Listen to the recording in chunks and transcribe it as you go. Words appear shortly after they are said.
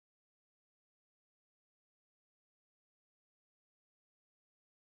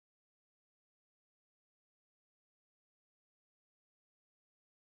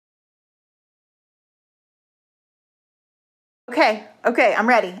Okay, I'm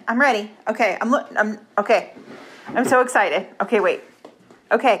ready. Okay, okay. I'm so excited. Okay, wait.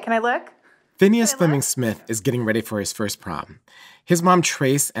 Okay, can I look? Phineas Fleming-Smith is getting ready for his first prom. His mom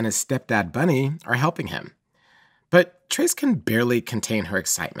Trace and his stepdad Bunny are helping him. But Trace can barely contain her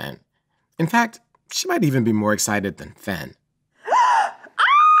excitement. In fact, she might even be more excited than Finn.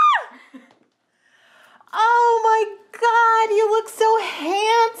 Oh my God, you look so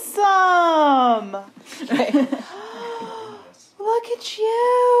handsome. Okay. Look at you.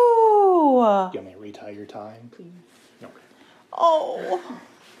 You want me to retie your tie, please? Okay. Oh,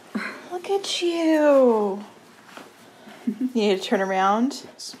 look at you. You need to turn around.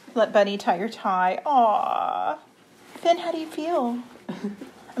 Yes. Let Bunny tie your tie. Aw. Finn, how do you feel?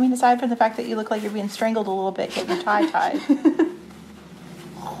 I mean, aside from the fact that you look like you're being strangled a little bit, get your tie tied.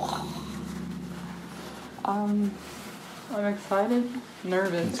 I'm excited,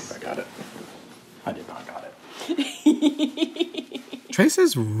 nervous. Let's see if I got it. I did not got it. Trace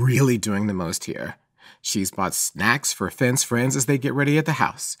is really doing the most here. She's bought snacks for Finn's friends as they get ready at the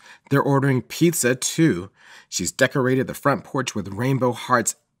house. They're ordering pizza, too. She's decorated the front porch with rainbow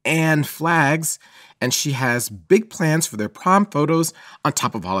hearts and flags, and she has big plans for their prom photos on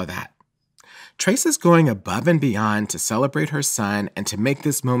top of all of that. Trace is going above and beyond to celebrate her son and to make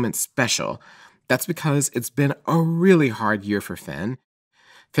this moment special. That's because it's been a really hard year for Finn.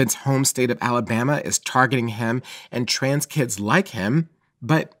 Finn's home state of Alabama is targeting him and trans kids like him,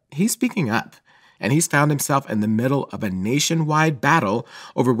 but he's speaking up, and he's found himself in the middle of a nationwide battle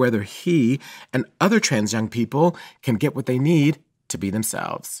over whether he and other trans young people can get what they need to be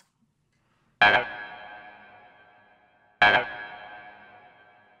themselves.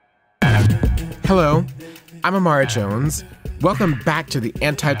 Hello, I'm Imara Jones. Welcome back to the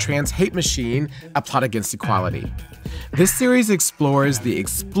Anti-Trans Hate Machine, a plot against equality. This series explores the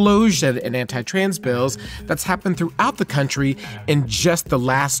explosion in anti-trans bills that's happened throughout the country in just the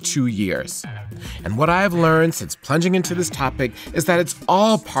last 2 years. And what I've learned since plunging into this topic is that it's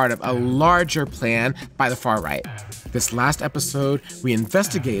all part of a larger plan by the far right. This last episode, we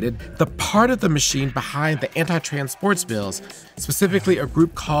investigated the part of the machine behind the anti-trans sports bills, specifically a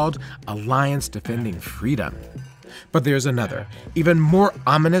group called Alliance Defending Freedom. But there's another, even more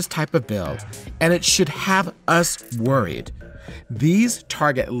ominous type of bill, and it should have us worried. These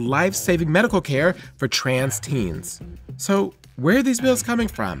target life-saving medical care for trans teens. So where are these bills coming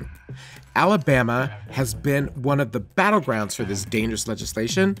from? Alabama has been one of the battlegrounds for this dangerous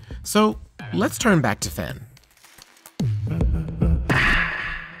legislation, so let's turn back to Finn.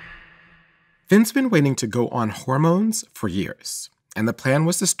 Finn's been waiting to go on hormones for years, and the plan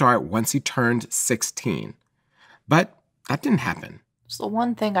was to start once he turned 16. But that didn't happen. It's the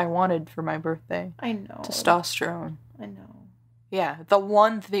one thing I wanted for my birthday. I know. Testosterone. I know. Yeah, the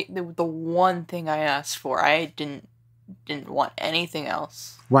one thing I asked for. I didn't want anything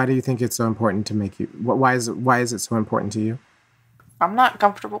else. Why do you think it's so important to make you? Why is it so important to you? I'm not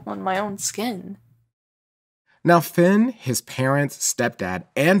comfortable in my own skin. Now, Finn, his parents, stepdad,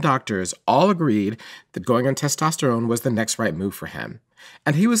 and doctors all agreed that going on testosterone was the next right move for him,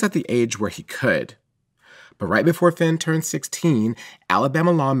 and he was at the age where he could. But right before Finn turned 16,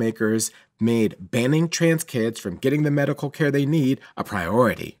 Alabama lawmakers made banning trans kids from getting the medical care they need a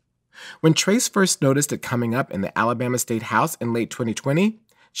priority. When Trace first noticed it coming up in the Alabama State House in late 2020,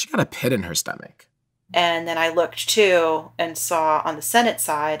 she got a pit in her stomach. And then I looked, too, and saw on the Senate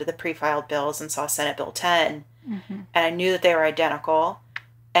side the pre-filed bills and saw Senate Bill 10. Mm-hmm. And I knew that they were identical,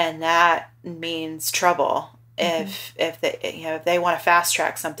 and that means trouble. Mm-hmm. If they want to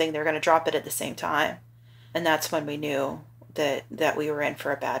fast-track something, they're going to drop it at the same time. And that's when we knew that we were in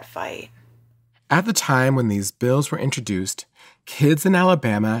for a bad fight. At the time when these bills were introduced, kids in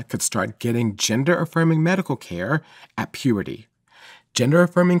Alabama could start getting gender-affirming medical care at puberty.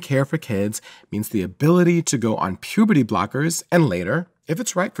 Gender-affirming care for kids means the ability to go on puberty blockers and later, if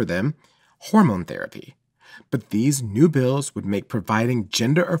it's right for them, hormone therapy. But these new bills would make providing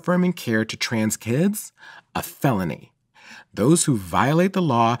gender-affirming care to trans kids a felony. Those who violate the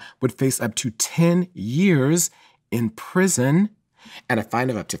law would face up to 10 years in prison and a fine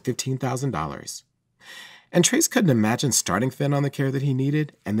of up to $15,000. And Trace couldn't imagine starting Finn on the care that he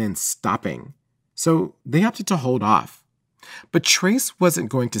needed and then stopping. So they opted to hold off. But Trace wasn't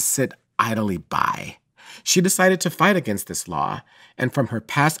going to sit idly by. She decided to fight against this law, and from her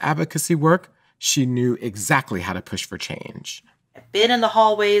past advocacy work, she knew exactly how to push for change. I've been in the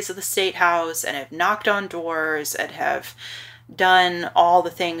hallways of the State House and have knocked on doors and have done all the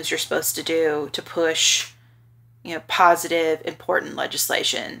things you're supposed to do to push, positive, important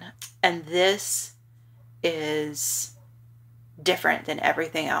legislation. And this is different than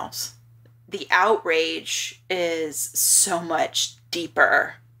everything else. the outrage is so much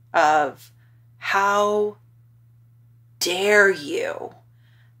deeper of how dare you?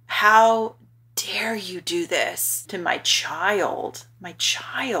 How dare you do this to my child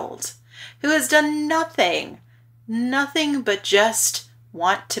who has done nothing but just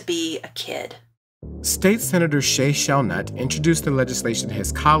want to be a kid. State Senator Shay Shelnut introduced the legislation to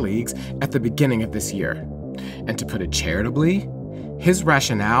his colleagues at the beginning of this year. And to put it charitably, his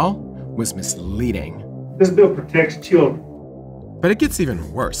rationale was misleading. This bill protects children. But it gets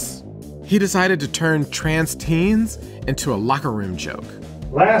even worse. He decided to turn trans teens into a locker room joke.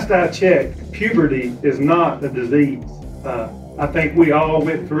 Last I checked, puberty is not a disease. I think we all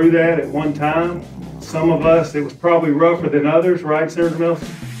went through that at one time. Some of us, it was probably rougher than others, right, Senator Mills?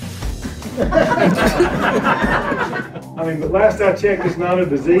 But last I checked, it's not a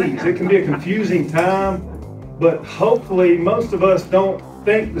disease. It can be a confusing time, but hopefully most of us don't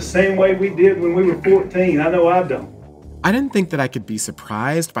think the same way we did when we were 14. I know I don't. I didn't think that I could be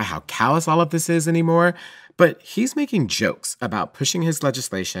surprised by how callous all of this is anymore, but he's making jokes about pushing his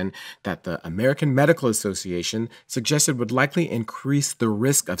legislation that the American Medical Association suggested would likely increase the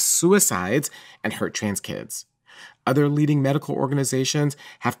risk of suicides and hurt trans kids. Other leading medical organizations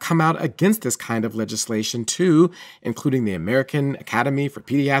have come out against this kind of legislation too, including the American Academy for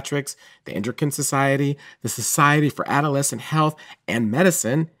Pediatrics, the Endocrine Society, the Society for Adolescent Health and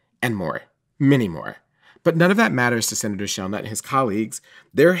Medicine, and more, many more. But none of that matters to Senator Shelnut and his colleagues.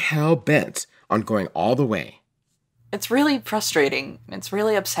 They're hell-bent on going all the way. It's really frustrating. It's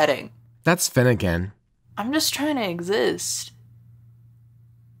really upsetting. That's Finn again. I'm just trying to exist.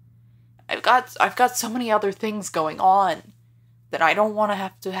 I've got so many other things going on that I don't want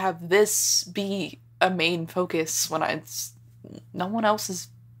to have this be a main focus when it's no one else's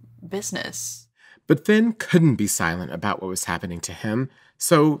business. But Finn couldn't be silent about what was happening to him,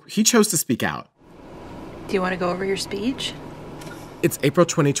 so he chose to speak out. Do you want to go over your speech? It's April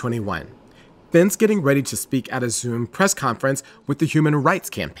 2021. Finn's getting ready to speak at a Zoom press conference with the Human Rights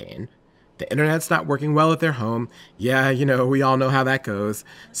Campaign. The internet's not working well at their home. Yeah, we all know how that goes.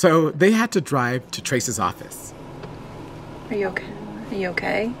 So they had to drive to Trace's office. Are you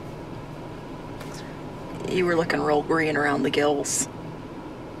okay? You were looking real green around the gills.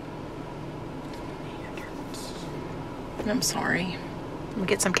 I'm sorry. We'll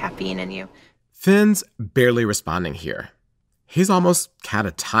get some caffeine in you. Finn's barely responding here. He's almost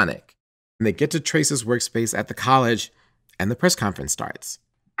catatonic. And they get to Trace's workspace at the college, and the press conference starts.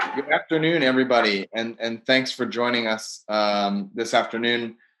 Good afternoon, everybody, and thanks for joining us this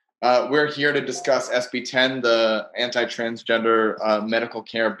afternoon. We're here to discuss SB 10, the anti-transgender medical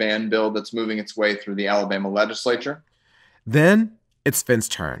care ban bill that's moving its way through the Alabama legislature. Then it's Finn's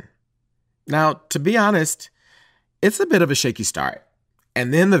turn. Now, to be honest, it's a bit of a shaky start,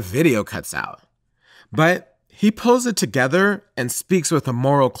 and then the video cuts out. But he pulls it together and speaks with a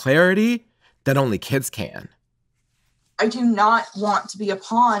moral clarity that only kids can. I do not want to be a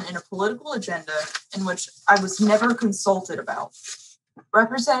pawn in a political agenda in which I was never consulted about.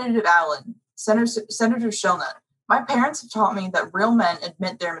 Representative Allen, Senator Shelnut, my parents have taught me that real men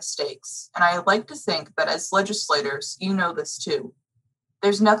admit their mistakes, and I like to think that as legislators, you know this too.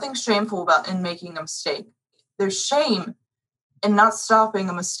 There's nothing shameful in making a mistake. There's shame in not stopping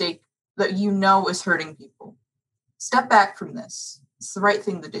a mistake that you know is hurting people. Step back from this. It's the right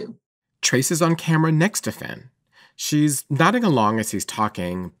thing to do. Trace is on camera next to Finn. She's nodding along as he's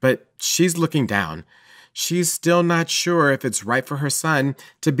talking, but she's looking down. She's still not sure if it's right for her son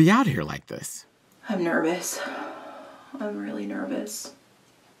to be out here like this. I'm nervous. I'm really nervous.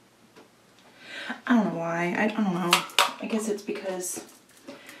 I don't know why. I don't know. I guess it's because...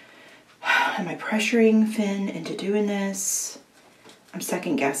 Am I pressuring Finn into doing this? I'm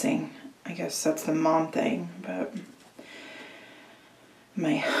second guessing. I guess that's the mom thing, but... Am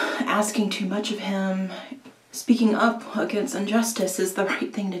I asking too much of him? Speaking up against injustice is the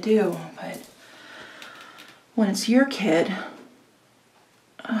right thing to do, but when it's your kid,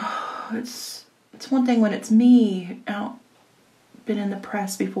 it's one thing when it's me out, been in the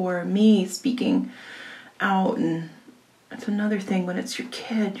press before, me speaking out, and it's another thing when it's your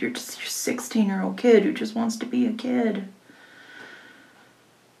kid. You're just your 16-year-old kid who just wants to be a kid.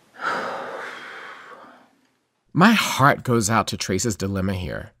 My heart goes out to Trace's dilemma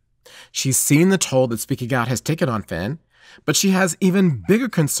here. She's seen the toll that speaking out has taken on Finn, but she has even bigger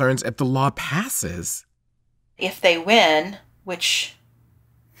concerns if the law passes. If they win, which,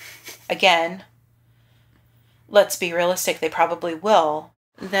 again, let's be realistic, they probably will,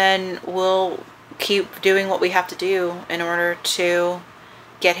 then we'll keep doing what we have to do in order to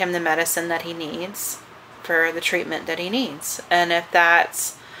get him the medicine that he needs for the treatment that he needs. And if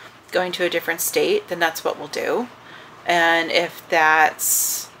that's going to a different state, then that's what we'll do. And if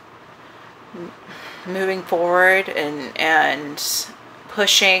that's moving forward and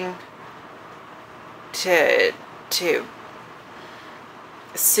pushing to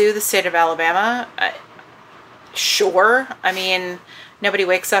sue the state of Alabama, sure. I mean, nobody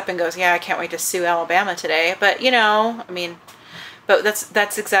wakes up and goes, yeah, I can't wait to sue Alabama today. But, but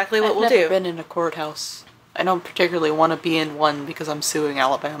that's exactly what we'll do. I've never been in a courthouse. I don't particularly want to be in one because I'm suing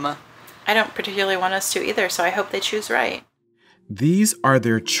Alabama. I don't particularly want us to either, so I hope they choose right. These are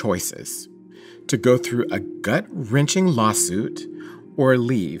their choices: to go through a gut-wrenching lawsuit or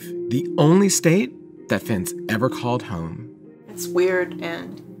leave the only state that Finn's ever called home. It's weird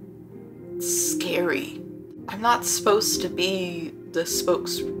and scary. I'm not supposed to be the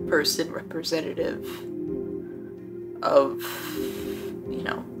spokesperson representative of,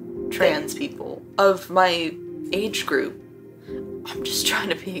 trans people, of my age group. I'm just trying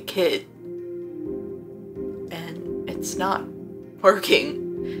to be a kid. And it's not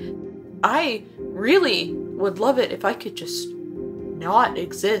working. I really would love it if I could just not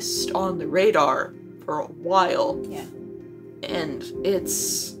exist on the radar for a while. Yeah. And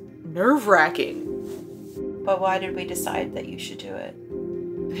it's nerve-wracking. But why did we decide that you should do it?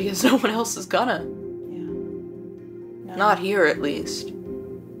 Because no one else is gonna. Yeah. No. Not here, at least.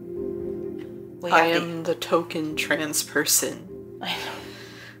 I am am the token trans person. I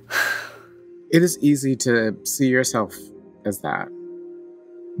know. It is easy to see yourself as that.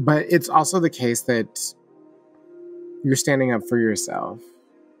 But it's also the case that you're standing up for yourself.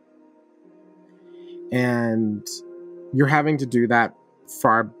 And you're having to do that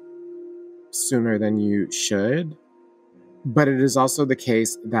far sooner than you should. But it is also the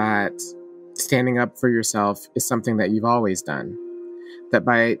case that standing up for yourself is something that you've always done. That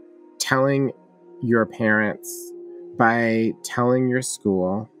by telling your parents, by telling your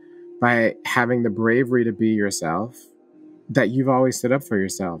school, by having the bravery to be yourself, that you've always stood up for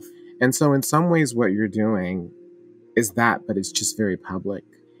yourself. And so in some ways what you're doing is that, but it's just very public.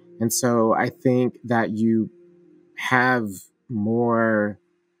 And so I think that you have more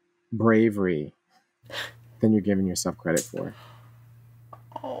bravery than you're giving yourself credit for.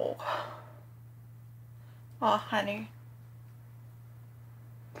 Oh, honey.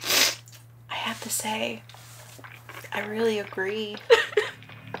 I have to say, I really agree.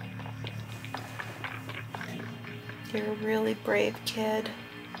 You're a really brave kid.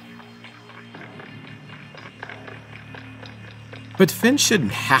 But Finn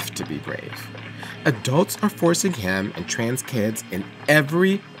shouldn't have to be brave. Adults are forcing him and trans kids in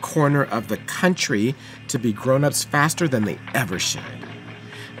every corner of the country to be grown-ups faster than they ever should.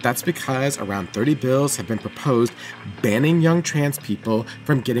 That's because around 30 bills have been proposed banning young trans people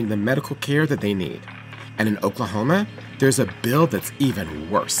from getting the medical care that they need. And in Oklahoma, there's a bill that's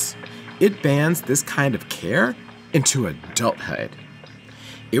even worse. It bans this kind of care into adulthood.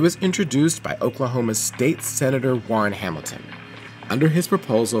 It was introduced by Oklahoma's State Senator Warren Hamilton. Under his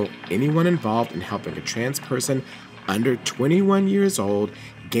proposal, anyone involved in helping a trans person under 21 years old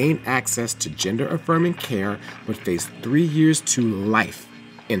gain access to gender-affirming care would face 3 years to life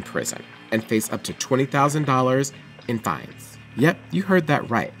in prison and face up to $20,000 in fines. Yep, you heard that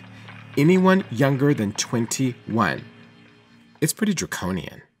right. Anyone younger than 21. It's pretty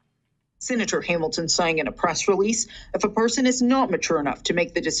draconian. Senator Hamilton saying in a press release, if a person is not mature enough to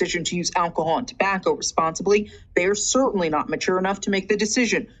make the decision to use alcohol and tobacco responsibly, they are certainly not mature enough to make the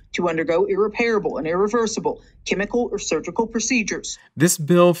decision to undergo irreparable and irreversible chemical or surgical procedures. This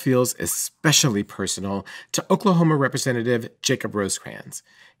bill feels especially personal to Oklahoma Representative Jacob Rosecrans.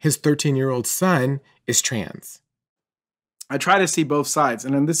 His 13-year-old son is trans. I try to see both sides,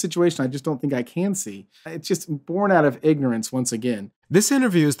 and in this situation, I just don't think I can see. It's just born out of ignorance once again. This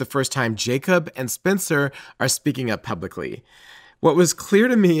interview is the first time Jacob and Spencer are speaking up publicly. What was clear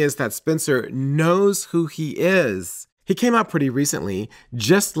to me is that Spencer knows who he is. He came out pretty recently,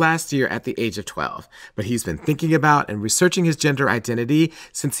 just last year at the age of 12, but he's been thinking about and researching his gender identity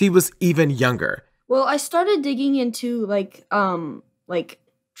since he was even younger. Well, I started digging into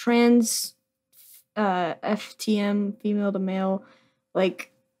trans FTM, female to male,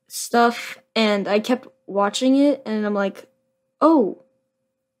 stuff, and I kept watching it, and I'm like, oh,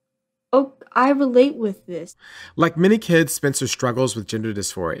 I relate with this. Like many kids, Spencer struggles with gender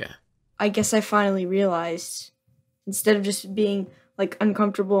dysphoria. I guess I finally realized, instead of just being,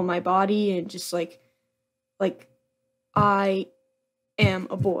 uncomfortable in my body and just, I am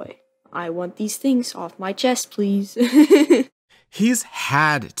a boy. I want these things off my chest, please. He's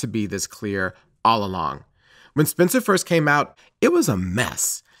had to be this clear all along. When Spencer first came out, it was a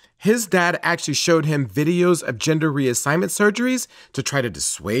mess. His dad actually showed him videos of gender reassignment surgeries to try to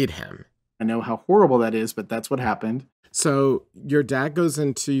dissuade him. I know how horrible that is, but that's what happened. So your dad goes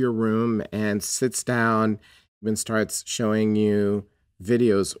into your room and sits down and starts showing you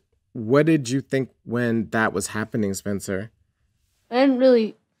videos. What did you think when that was happening, Spencer? I didn't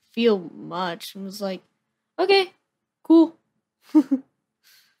really feel much. It was like, okay, cool. It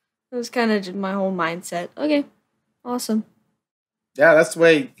was kind of just my whole mindset. Okay, awesome. Yeah, that's the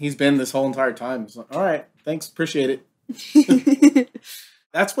way he's been this whole entire time. It's like, all right, thanks, appreciate it.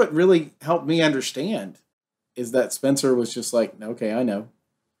 That's what really helped me understand, is that Spencer was just like, okay, I know.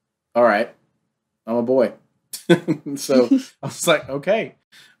 All right, I'm a boy. So I was like, okay,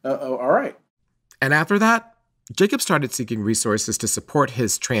 all right. And after that, Jacob started seeking resources to support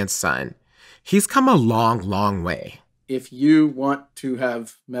his trans son. He's come a long, long way. If you want to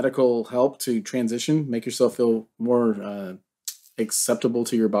have medical help to transition, make yourself feel more acceptable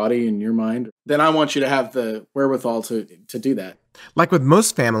to your body and your mind, then I want you to have the wherewithal to do that. Like with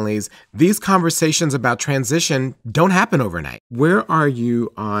most families, these conversations about transition don't happen overnight. Where are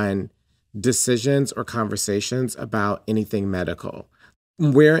you on decisions or conversations about anything medical?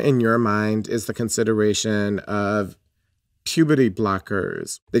 Where in your mind is the consideration of puberty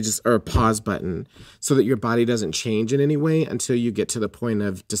blockers? They just are a pause button so that your body doesn't change in any way until you get to the point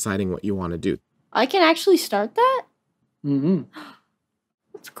of deciding what you want to do. I can actually start that? Mm-hmm.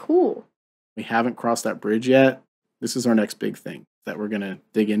 That's cool. We haven't crossed that bridge yet. This is our next big thing that we're going to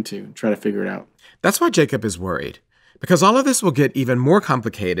dig into and try to figure it out. That's why Jacob is worried, because all of this will get even more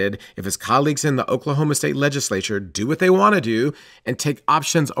complicated if his colleagues in the Oklahoma State Legislature do what they want to do and take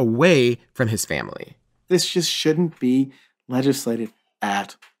options away from his family. This just shouldn't be legislated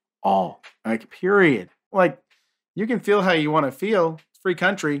at all. Like, period. Like, you can feel how you want to feel. It's a free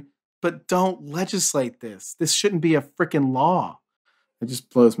country, but don't legislate this. This shouldn't be a freaking law. It just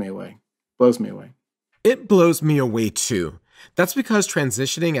blows me away. Blows me away. It blows me away too. That's because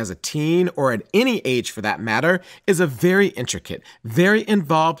transitioning as a teen, or at any age for that matter, is a very intricate, very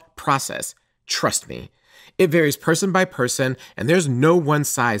involved process. Trust me. It varies person by person, and there's no one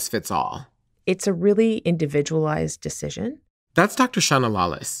size fits all. It's a really individualized decision. That's Dr. Shauna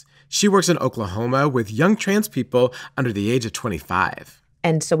Lawless. She works in Oklahoma with young trans people under the age of 25.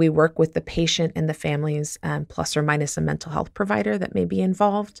 And so we work with the patient and the families, plus or minus a mental health provider that may be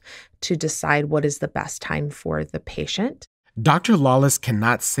involved, to decide what is the best time for the patient. Dr. Lawless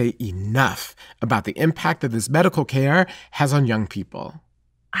cannot say enough about the impact that this medical care has on young people.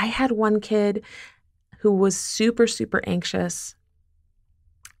 I had one kid who was super, super anxious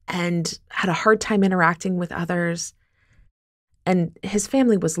and had a hard time interacting with others. And his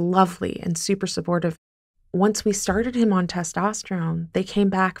family was lovely and super supportive. Once we started him on testosterone, they came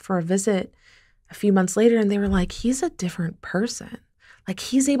back for a visit a few months later and they were like, he's a different person. Like,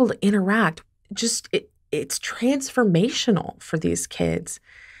 he's able to interact. It's transformational for these kids.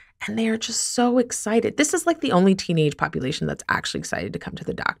 And they are just so excited. This is like the only teenage population that's actually excited to come to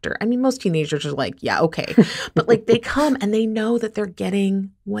the doctor. I mean, most teenagers are like, yeah, okay. But like, they come and they know that they're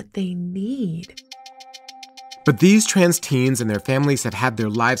getting what they need. But these trans teens and their families have had their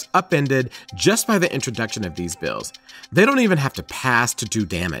lives upended just by the introduction of these bills. They don't even have to pass to do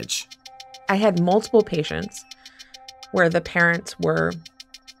damage. I had multiple patients where the parents were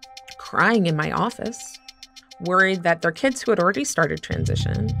crying in my office, worried that their kids who had already started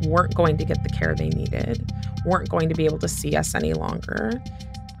transition weren't going to get the care they needed, weren't going to be able to see us any longer,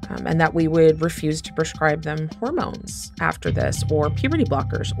 and that we would refuse to prescribe them hormones after this, or puberty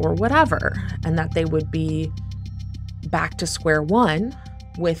blockers, or whatever, and that they would be back to square one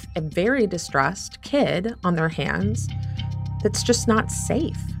with a very distressed kid on their hands that's just not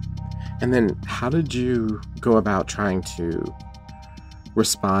safe. And then how did you go about trying to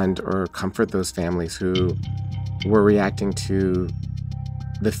respond or comfort those families who were reacting to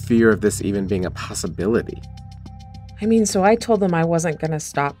the fear of this even being a possibility? I mean, so I told them I wasn't going to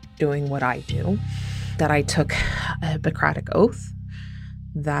stop doing what I do, that I took a Hippocratic oath,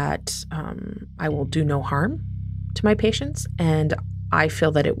 that I will do no harm to my patients, and I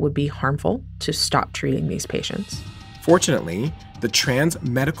feel that it would be harmful to stop treating these patients. Fortunately, the trans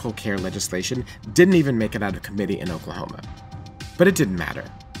medical care legislation didn't even make it out of committee in Oklahoma. But it didn't matter.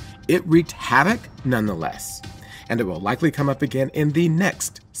 It wreaked havoc nonetheless, and it will likely come up again in the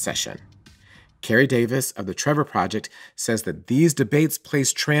next session. Carrie Davis of the Trevor Project says that these debates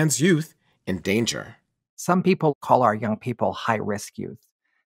place trans youth in danger. Some people call our young people high-risk youth.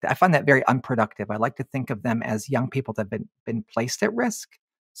 I find that very unproductive. I like to think of them as young people that have been placed at risk.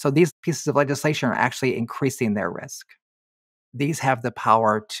 So these pieces of legislation are actually increasing their risk. These have the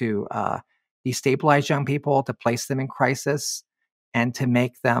power to destabilize young people, to place them in crisis. and to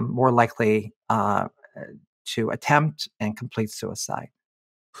make them more likely to attempt and complete suicide.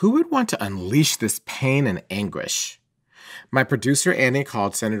 Who would want to unleash this pain and anguish? My producer, Annie,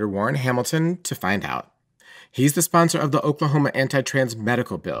 called Senator Warren Hamilton to find out. He's the sponsor of the Oklahoma anti-trans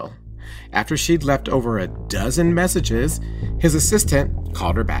medical bill. After she'd left over a dozen messages, his assistant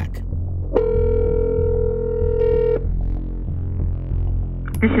called her back.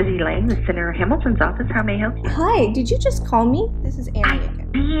 This is Elaine with Senator Hamilton's office. How may I help you? Hi, did you just call me? This is Annie I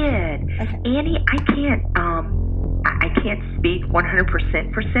again. did. Okay. Annie, I can't speak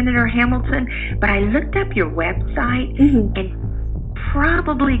 100% for Senator Hamilton, but I looked up your website and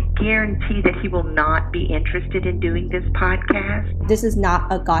probably guarantee that he will not be interested in doing this podcast. This is not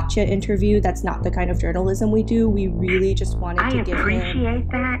a gotcha interview. That's not the kind of journalism we do. We really just wanted to give him... I appreciate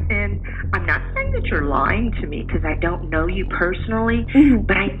that, and I'm not saying that you're lying to me because I don't know you personally,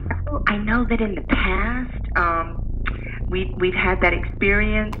 but I know that in the past, we've had that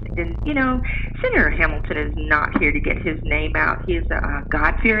experience, and Senator Hamilton is not here to get his name out. He is a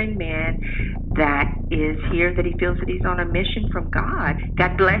God-fearing man that is here, that he feels that he's on a mission from God.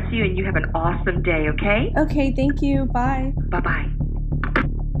 God bless you, and you have an awesome day, okay? Okay, thank you. Bye. Bye-bye.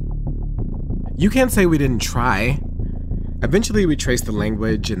 You can't say we didn't try. Eventually, we traced the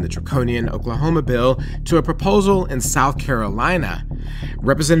language in the draconian Oklahoma bill to a proposal in South Carolina.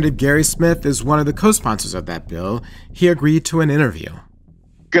 Representative Gary Smith is one of the co-sponsors of that bill. He agreed to an interview.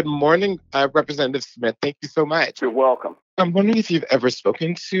 Good morning, Representative Smith. Thank you so much. You're welcome. I'm wondering if you've ever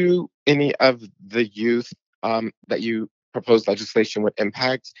spoken to any of the youth that you proposed legislation would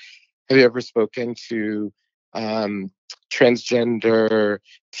impact. Have you ever spoken to transgender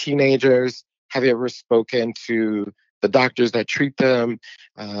teenagers? Have you ever spoken to the doctors that treat them?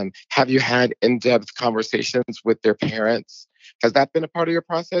 Have you had in-depth conversations with their parents? Has that been a part of your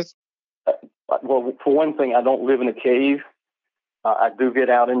process? Well, for one thing, I don't live in a cave. I do get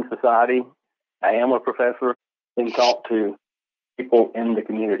out in society. I am a professor and talk to people in the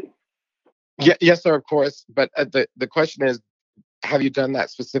community. Yeah, yes, sir, of course. But the question is, have you done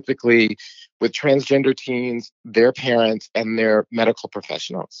that specifically with transgender teens, their parents, and their medical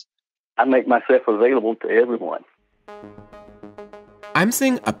professionals? I make myself available to everyone. I'm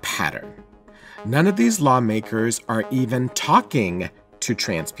seeing a pattern. None of these lawmakers are even talking to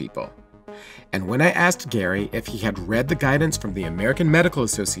trans people. And when I asked Gary if he had read the guidance from the American Medical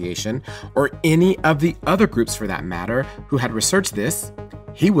Association or any of the other groups for that matter who had researched this,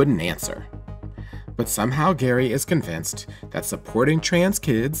 he wouldn't answer. But somehow Gary is convinced that supporting trans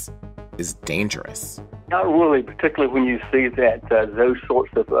kids is dangerous. Not really, particularly when you see that those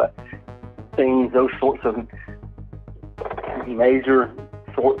sorts of things, those sorts of major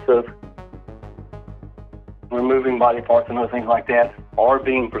sorts of removing body parts and other things like that are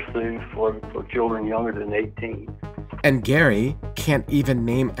being pursued for children younger than 18. And Gary can't even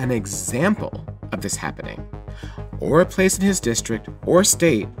name an example of this happening, or a place in his district or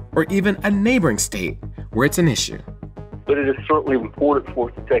state, or even a neighboring state where it's an issue. But it is certainly important for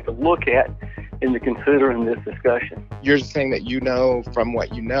us to take a look at and to consider in this discussion. You're saying that you know from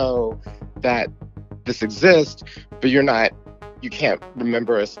what you know that this exists, but you can't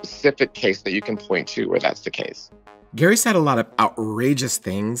remember a specific case that you can point to where that's the case. Gary said a lot of outrageous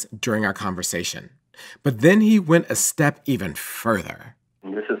things during our conversation, but then he went a step even further.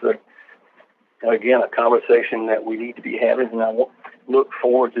 And this is, again, a conversation that we need to be having, and I look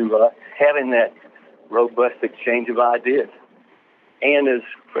forward to having that robust exchange of ideas. And as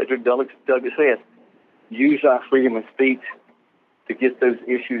Frederick Douglass said, use our freedom of speech to get those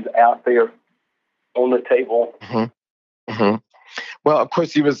issues out there on the table. Mm-hmm. Mm-hmm. Well, of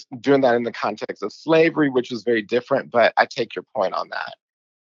course, he was doing that in the context of slavery, which was very different, but I take your point on that.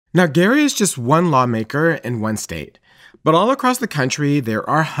 Now, Gary is just one lawmaker in one state, but all across the country, there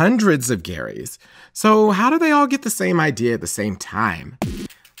are hundreds of Garys. So how do they all get the same idea at the same time?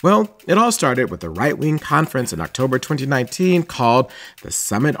 Well, it all started with a right-wing conference in October 2019 called the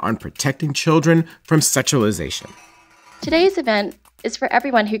Summit on Protecting Children from Sexualization. Today's event is for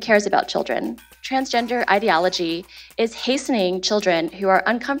everyone who cares about children. Transgender ideology is hastening children who are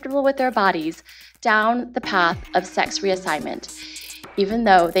uncomfortable with their bodies down the path of sex reassignment, even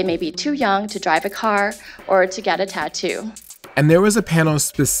though they may be too young to drive a car or to get a tattoo. And there was a panel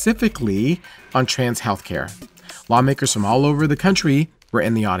specifically on trans healthcare. Lawmakers from all over the country were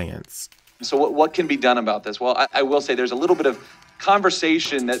in the audience. So what can be done about this? Well, I will say there's a little bit of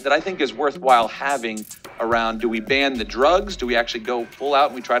conversation that I think is worthwhile having around, do we ban the drugs? Do we actually go full out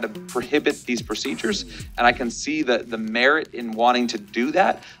and we try to prohibit these procedures? And I can see the merit in wanting to do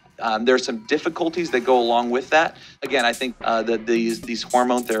that. There's some difficulties that go along with that. Again, I think that these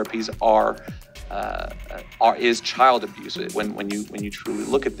hormone therapies are is child abuse when you truly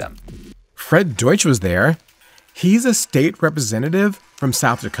look at them. Fred Deutsch was there. He's a state representative from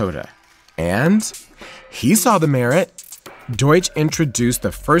South Dakota. And he saw the merit. Deutsch introduced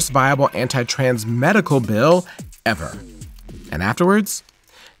the first viable anti-trans medical bill ever. And afterwards,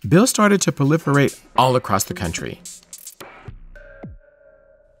 bills started to proliferate all across the country.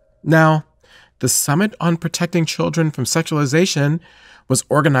 Now, the Summit on Protecting Children from Sexualization was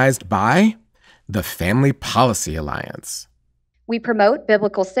organized by the Family Policy Alliance. We promote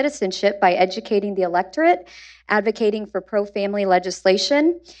biblical citizenship by educating the electorate, advocating for pro-family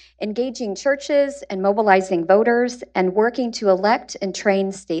legislation, engaging churches and mobilizing voters, and working to elect and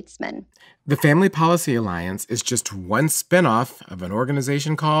train statesmen. The Family Policy Alliance is just one spinoff of an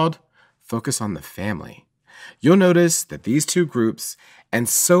organization called Focus on the Family. You'll notice that these two groups, and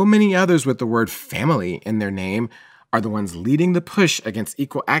so many others with the word family in their name, are the ones leading the push against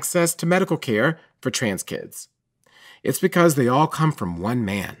equal access to medical care for trans kids. It's because they all come from one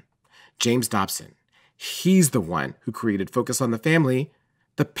man, James Dobson. He's the one who created Focus on the Family,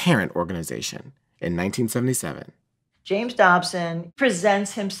 the parent organization, in 1977. James Dobson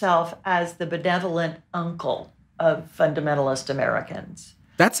presents himself as the benevolent uncle of fundamentalist Americans.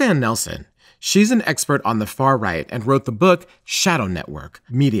 That's Ann Nelson. She's an expert on the far right and wrote the book Shadow Network,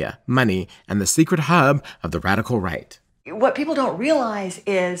 Media, Money, and the Secret Hub of the Radical Right. What people don't realize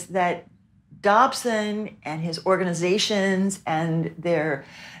is that Dobson and his organizations and their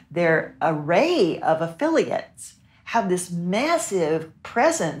array of affiliates have this massive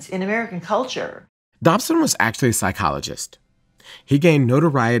presence in American culture. Dobson was actually a psychologist. He gained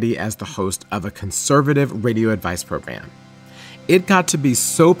notoriety as the host of a conservative radio advice program. It got to be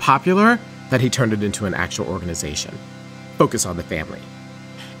so popular that he turned it into an actual organization, Focus on the Family.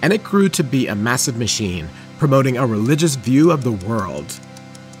 And it grew to be a massive machine promoting a religious view of the world.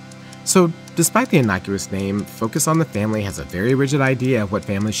 So, despite the innocuous name, Focus on the Family has a very rigid idea of what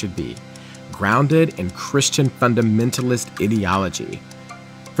family should be, grounded in Christian fundamentalist ideology.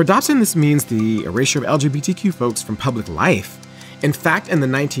 For Dobson, this means the erasure of LGBTQ folks from public life. In fact, in the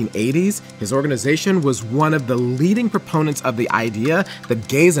 1980s, his organization was one of the leading proponents of the idea that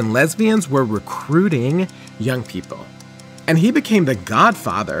gays and lesbians were recruiting young people. And he became the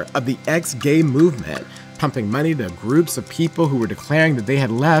godfather of the ex-gay movement, pumping money to groups of people who were declaring that they had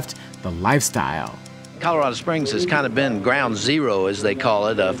left the lifestyle. Colorado Springs has kind of been ground zero, as they call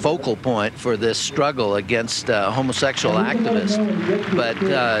it, a focal point for this struggle against homosexual activists. But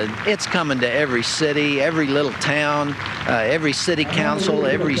it's coming to every city, every little town, every city council,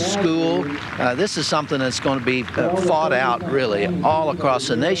 every school. This is something that's going to be fought out, really, all across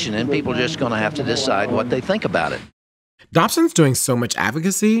the nation, and people are just going to have to decide what they think about it. Dobson's doing so much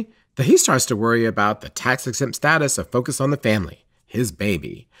advocacy that he starts to worry about the tax-exempt status of Focus on the Family, his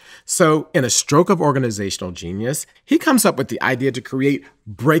baby. So, in a stroke of organizational genius, he comes up with the idea to create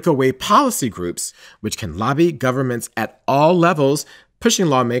breakaway policy groups, which can lobby governments at all levels, pushing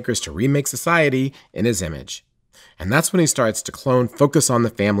lawmakers to remake society in his image. And that's when he starts to clone Focus on the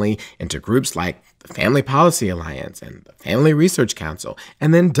Family into groups like the Family Policy Alliance and the Family Research Council,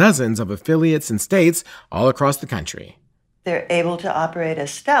 and then dozens of affiliates in states all across the country. They're able to operate as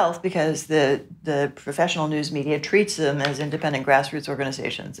stealth because the professional news media treats them as independent grassroots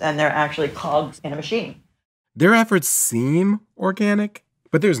organizations, and they're actually cogs in a machine. Their efforts seem organic,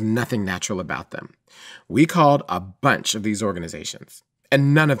 but there's nothing natural about them. We called a bunch of these organizations,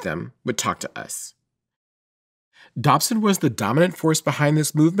 and none of them would talk to us. Dobson was the dominant force behind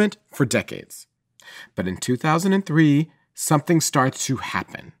this movement for decades. But in 2003, something starts to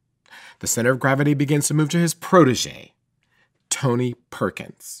happen. The center of gravity begins to move to his protege, Tony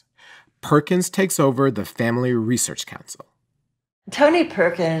Perkins. Perkins takes over the Family Research Council. Tony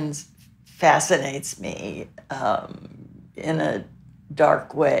Perkins fascinates me in a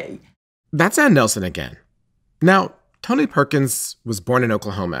dark way. That's Ann Nelson again. Now, Tony Perkins was born in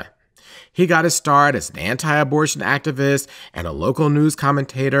Oklahoma. He got his start as an anti-abortion activist and a local news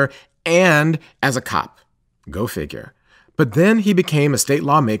commentator and as a cop. Go figure. But then he became a state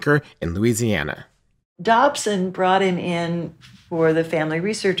lawmaker in Louisiana. Dobson brought him in for the Family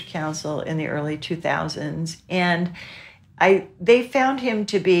Research Council in the early 2000s, and they found him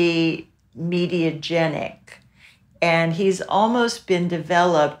to be mediagenic, and he's almost been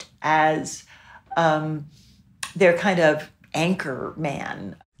developed as their kind of anchor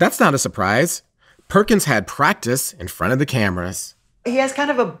man. That's not a surprise. Perkins had practice in front of the cameras. He has kind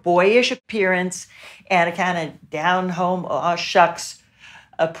of a boyish appearance and a kind of down-home, aw shucks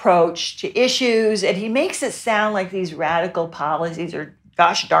approach to issues, and he makes it sound like these radical policies are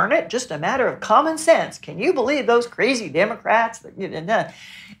gosh darn it, just a matter of common sense. Can you believe those crazy Democrats?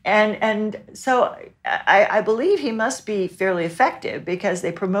 And so I believe he must be fairly effective because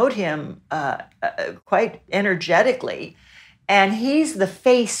they promote him quite energetically. And he's the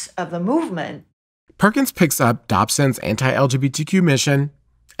face of the movement. Perkins picks up Dobson's anti-LGBTQ mission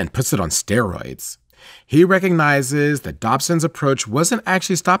and puts it on steroids. He recognizes that Dobson's approach wasn't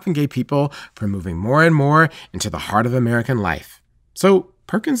actually stopping gay people from moving more and more into the heart of American life. So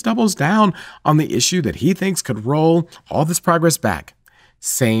Perkins doubles down on the issue that he thinks could roll all this progress back: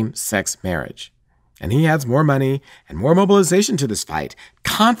 same-sex marriage. And he adds more money and more mobilization to this fight,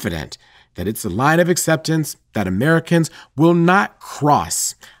 confident that it's a line of acceptance that Americans will not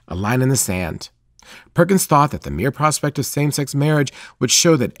cross, a line in the sand. Perkins thought that the mere prospect of same-sex marriage would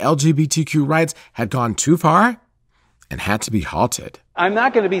show that LGBTQ rights had gone too far and had to be halted. I'm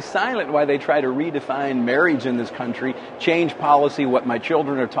not going to be silent while they try to redefine marriage in this country, change policy, what my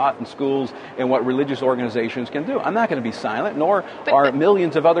children are taught in schools, and what religious organizations can do. I'm not going to be silent, nor are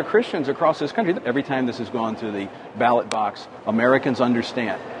millions of other Christians across this country. Every time this has gone through the ballot box, Americans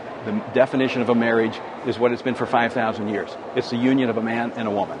understand the definition of a marriage is what it's been for 5,000 years. It's the union of a man and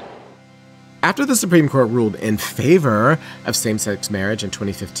a woman. After the Supreme Court ruled in favor of same-sex marriage in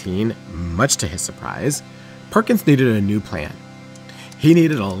 2015, much to his surprise, Perkins needed a new plan. He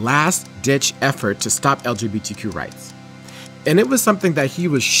needed a last-ditch effort to stop LGBTQ rights. And it was something that he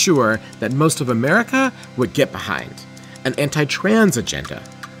was sure that most of America would get behind: an anti-trans agenda.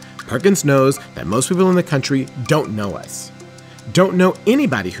 Perkins knows that most people in the country don't know us, don't know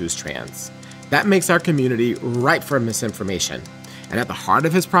anybody who's trans. That makes our community ripe for misinformation. And at the heart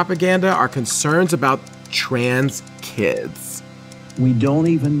of his propaganda are concerns about trans kids. We don't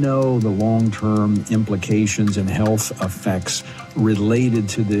even know the long-term implications and health effects related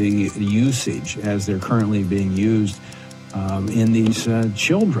to the usage as they're currently being used in these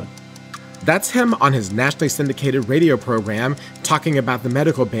children. That's him on his nationally syndicated radio program talking about the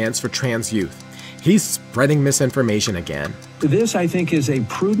medical bans for trans youth. He's spreading misinformation again. This, I think, is a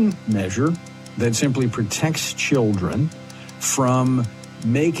prudent measure that simply protects children from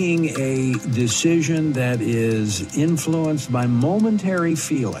making a decision that is influenced by momentary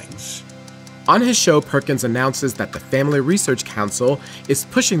feelings. On his show, Perkins announces that the Family Research Council is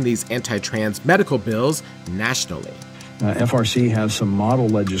pushing these anti-trans medical bills nationally. FRC has some model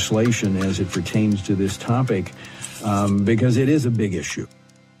legislation as it pertains to this topic because it is a big issue.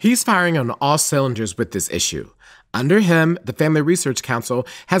 He's firing on all cylinders with this issue. Under him, the Family Research Council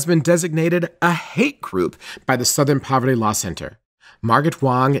has been designated a hate group by the Southern Poverty Law Center. Margaret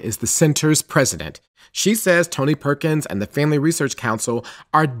Wong is the center's president. She says Tony Perkins and the Family Research Council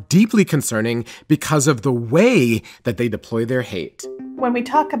are deeply concerning because of the way that they deploy their hate. When we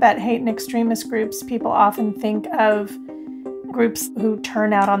talk about hate and extremist groups, people often think of groups who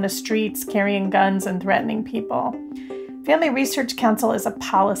turn out on the streets carrying guns and threatening people. Family Research Council is a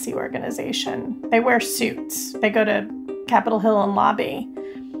policy organization. They wear suits. They go to Capitol Hill and lobby.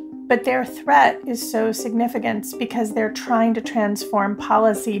 But their threat is so significant because they're trying to transform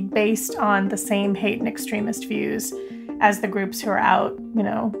policy based on the same hate and extremist views as the groups who are out,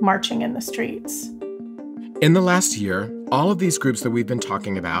 marching in the streets. In the last year, all of these groups that we've been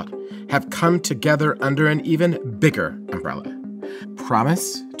talking about have come together under an even bigger umbrella: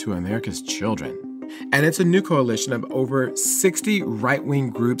 Promise to America's Children. And it's a new coalition of over 60 right-wing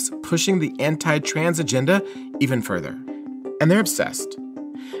groups pushing the anti-trans agenda even further. And they're obsessed.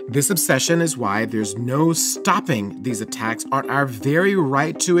 This obsession is why there's no stopping these attacks on our very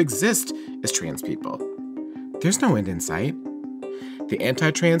right to exist as trans people. There's no end in sight. The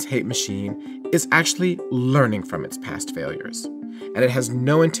anti-trans hate machine is actually learning from its past failures, and it has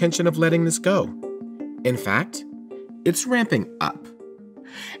no intention of letting this go. In fact, it's ramping up.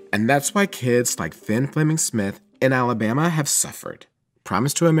 And that's why kids like Fleming-Smith in Alabama have suffered.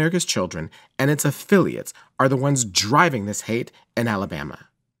 Promise to America's Children and its affiliates are the ones driving this hate in Alabama.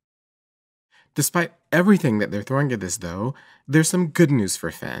 Despite everything that they're throwing at this, though, there's some good news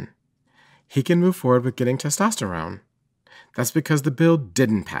for Finn. He can move forward with getting testosterone. That's because the bill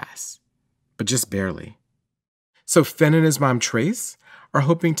didn't pass, but just barely. So Finn and his mom, Trace, are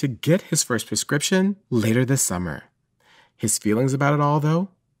hoping to get his first prescription later this summer. His feelings about it all, though,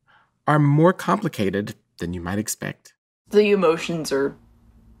 are more complicated than you might expect. The emotions are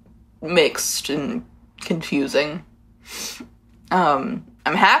mixed and confusing. I'm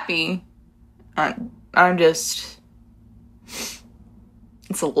happy. I'm just...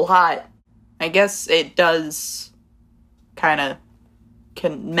 It's a lot. I guess it does kind of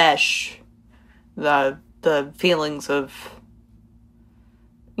can mesh the feelings of,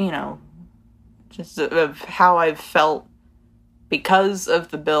 just of how I've felt because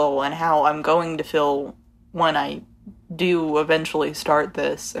of the bill and how I'm going to feel when I do eventually start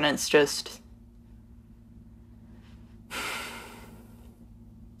this. And it's just,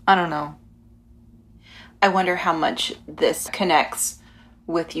 I don't know. I wonder how much this connects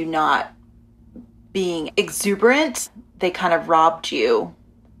with you not being exuberant. They kind of robbed you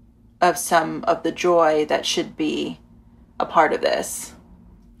of some of the joy that should be a part of this.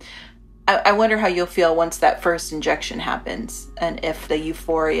 I wonder how you'll feel once that first injection happens, and if the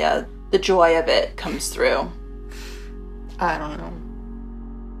euphoria, the joy of it comes through. I don't know.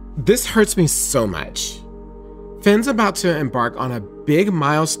 This hurts me so much. Finn's about to embark on a big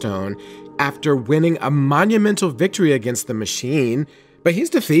milestone after winning a monumental victory against the machine, but he's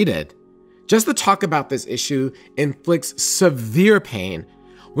defeated. Just the talk about this issue inflicts severe pain.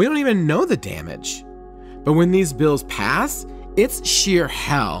 We don't even know the damage. But when these bills pass, it's sheer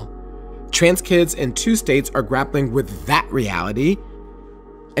hell. Trans kids in 2 states are grappling with that reality.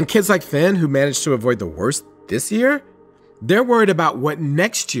 And kids like Finn, who managed to avoid the worst this year, they're worried about what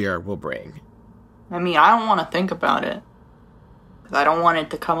next year will bring. I mean, I don't want to think about it. Because I don't want it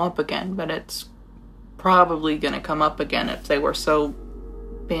to come up again, but it's probably going to come up again if they were so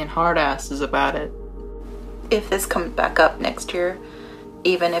being hard asses about it. If this comes back up next year,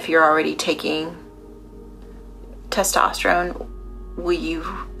 even if you're already taking testosterone, will you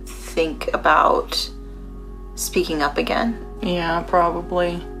think about speaking up again? Yeah,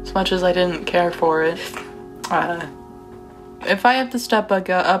 probably. As much as I didn't care for it. If I have to step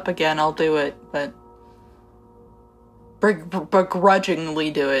up again, I'll do it, but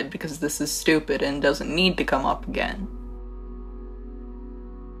begrudgingly do it because this is stupid and doesn't need to come up again.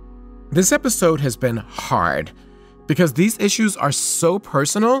 This episode has been hard because these issues are so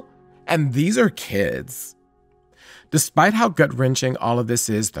personal, and these are kids. Despite how gut-wrenching all of this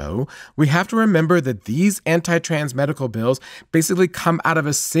is, though, we have to remember that these anti-trans medical bills basically come out of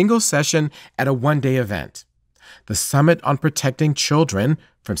a single session at a one-day event, the Summit on Protecting Children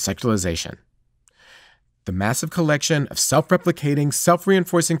from Sexualization. The massive collection of self-replicating,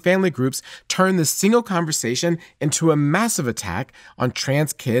 self-reinforcing family groups turned this single conversation into a massive attack on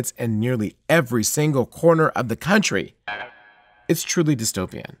trans kids in nearly every single corner of the country. It's truly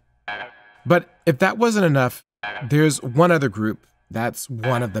dystopian. But if that wasn't enough, there's one other group that's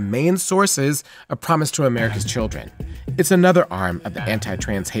one of the main sources of Promise to America's Children. It's another arm of the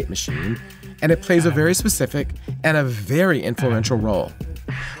anti-trans hate machine, and it plays a very specific and a very influential role.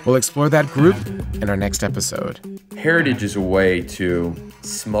 We'll explore that group in our next episode. Heritage is a way to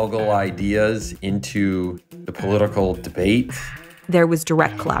smuggle ideas into the political debate. There was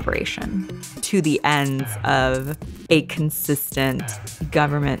direct collaboration to the ends of a consistent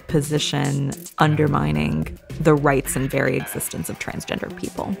government position undermining the rights and very existence of transgender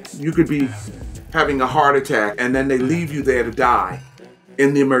people. You could be having a heart attack and then they leave you there to die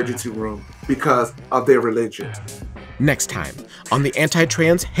in the emergency room because of their religion. Next time on the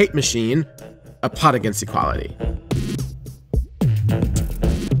Anti-Trans Hate Machine, a plot against equality.